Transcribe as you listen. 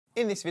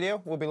In this video,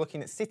 we'll be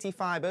looking at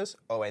CityFibre's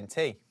ONT.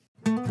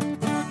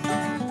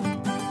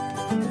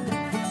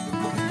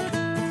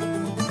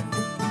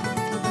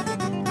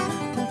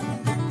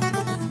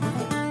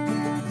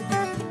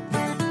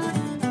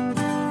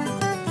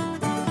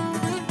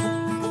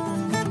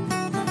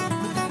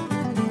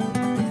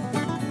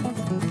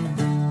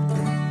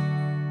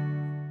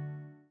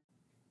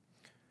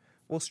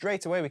 Well,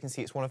 straight away we can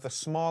see it's one of the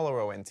smaller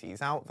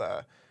ONTs out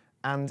there,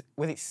 and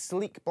with its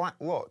sleek black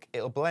look,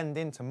 it'll blend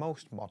into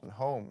most modern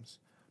homes.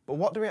 But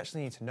what do we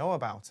actually need to know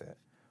about it?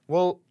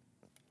 Well,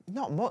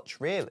 not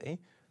much really.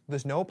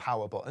 There's no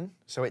power button,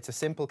 so it's a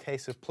simple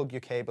case of plug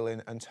your cable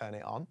in and turn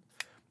it on.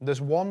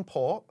 There's one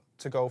port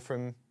to go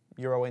from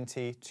your ONT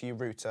to your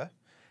router,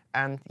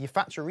 and your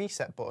factory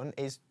reset button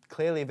is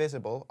clearly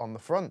visible on the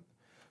front.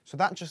 So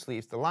that just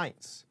leaves the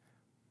lights.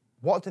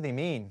 What do they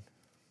mean?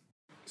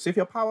 So if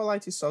your power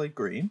light is solid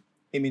green,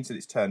 it means that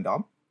it's turned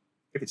on.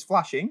 If it's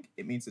flashing,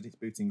 it means that it's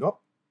booting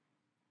up.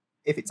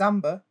 If it's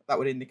amber, that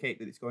would indicate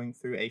that it's going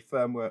through a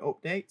firmware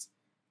update.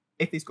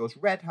 If this goes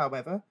red,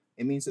 however,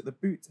 it means that the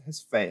boot has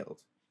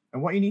failed.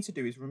 And what you need to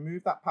do is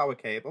remove that power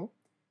cable,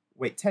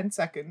 wait 10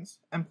 seconds,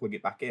 and plug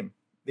it back in.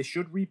 This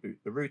should reboot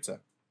the router.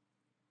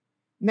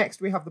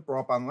 Next, we have the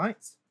broadband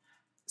light.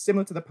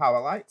 Similar to the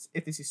power light,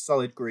 if this is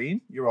solid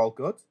green, you're all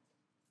good.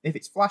 If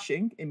it's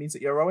flashing, it means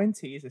that your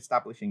ONT is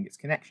establishing its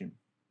connection.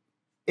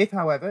 If,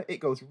 however,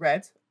 it goes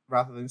red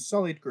rather than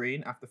solid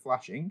green after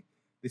flashing,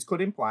 this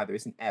could imply there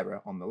is an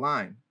error on the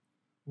line.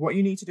 What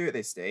you need to do at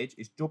this stage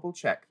is double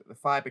check that the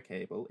fibre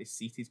cable is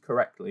seated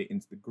correctly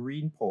into the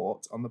green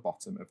port on the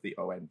bottom of the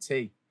ONT.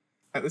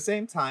 At the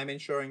same time,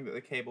 ensuring that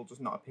the cable does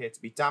not appear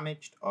to be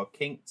damaged or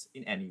kinked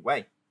in any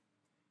way.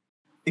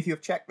 If you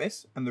have checked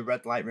this and the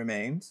red light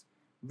remains,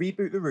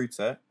 reboot the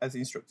router as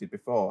instructed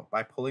before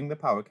by pulling the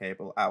power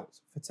cable out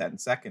for 10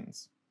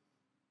 seconds.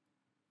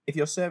 If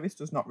your service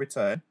does not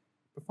return,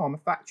 perform a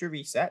factory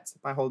reset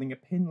by holding a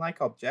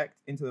pin-like object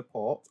into the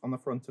port on the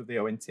front of the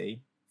ONT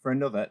for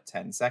another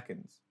 10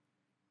 seconds.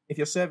 If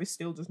your service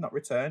still does not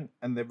return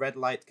and the red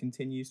light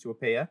continues to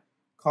appear,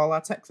 call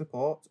our tech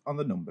support on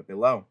the number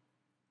below.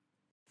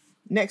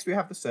 Next, we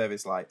have the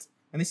service light,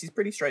 and this is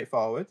pretty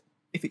straightforward.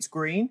 If it's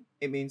green,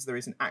 it means there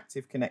is an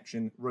active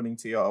connection running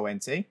to your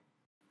ONT,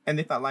 and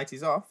if that light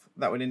is off,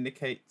 that would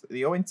indicate that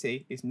the ONT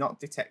is not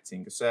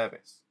detecting a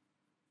service.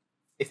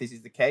 If this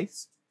is the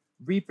case,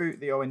 reboot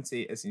the ONT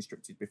as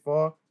instructed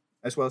before,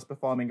 as well as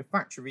performing a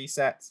factory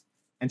reset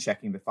and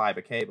checking the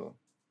fibre cable.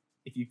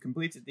 If you've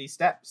completed these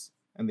steps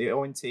and the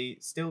ONT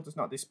still does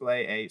not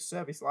display a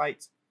service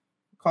light,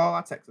 call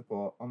our tech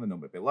support on the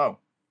number below.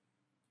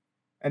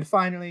 And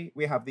finally,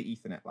 we have the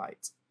Ethernet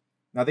light.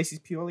 Now this is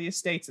purely a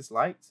status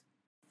light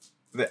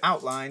that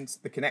outlines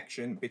the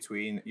connection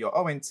between your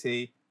ONT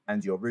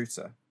and your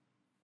router.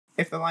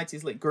 If the light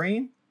is lit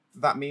green,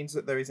 that means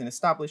that there is an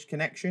established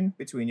connection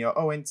between your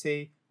ONT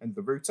and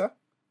the router.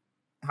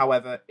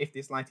 However, if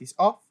this light is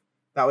off,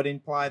 that would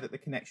imply that the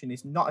connection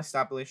is not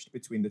established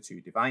between the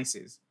two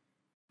devices.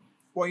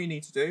 What you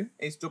need to do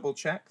is double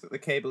check that the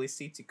cable is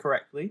seated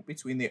correctly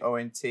between the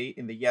ONT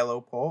in the yellow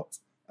port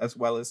as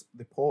well as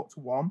the port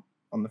 1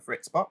 on the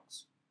Fritz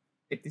box.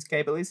 If this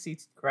cable is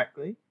seated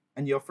correctly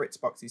and your Fritz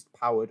box is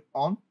powered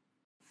on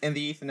and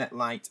the Ethernet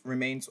light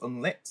remains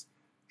unlit,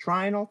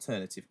 try an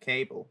alternative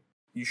cable.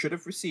 You should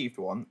have received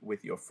one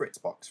with your Fritz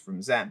box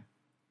from Zen.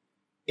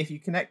 If you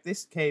connect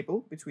this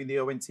cable between the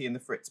ONT and the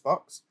Fritz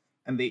box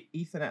and the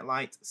Ethernet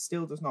light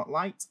still does not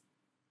light,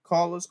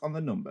 call us on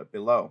the number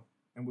below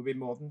and we'll be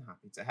more than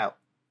happy to help.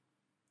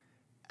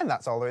 And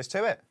that's all there is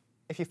to it.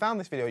 If you found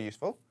this video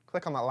useful,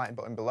 click on that like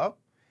button below.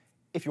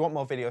 If you want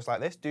more videos like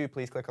this, do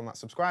please click on that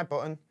subscribe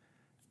button.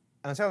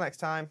 And until next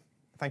time,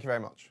 thank you very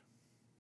much.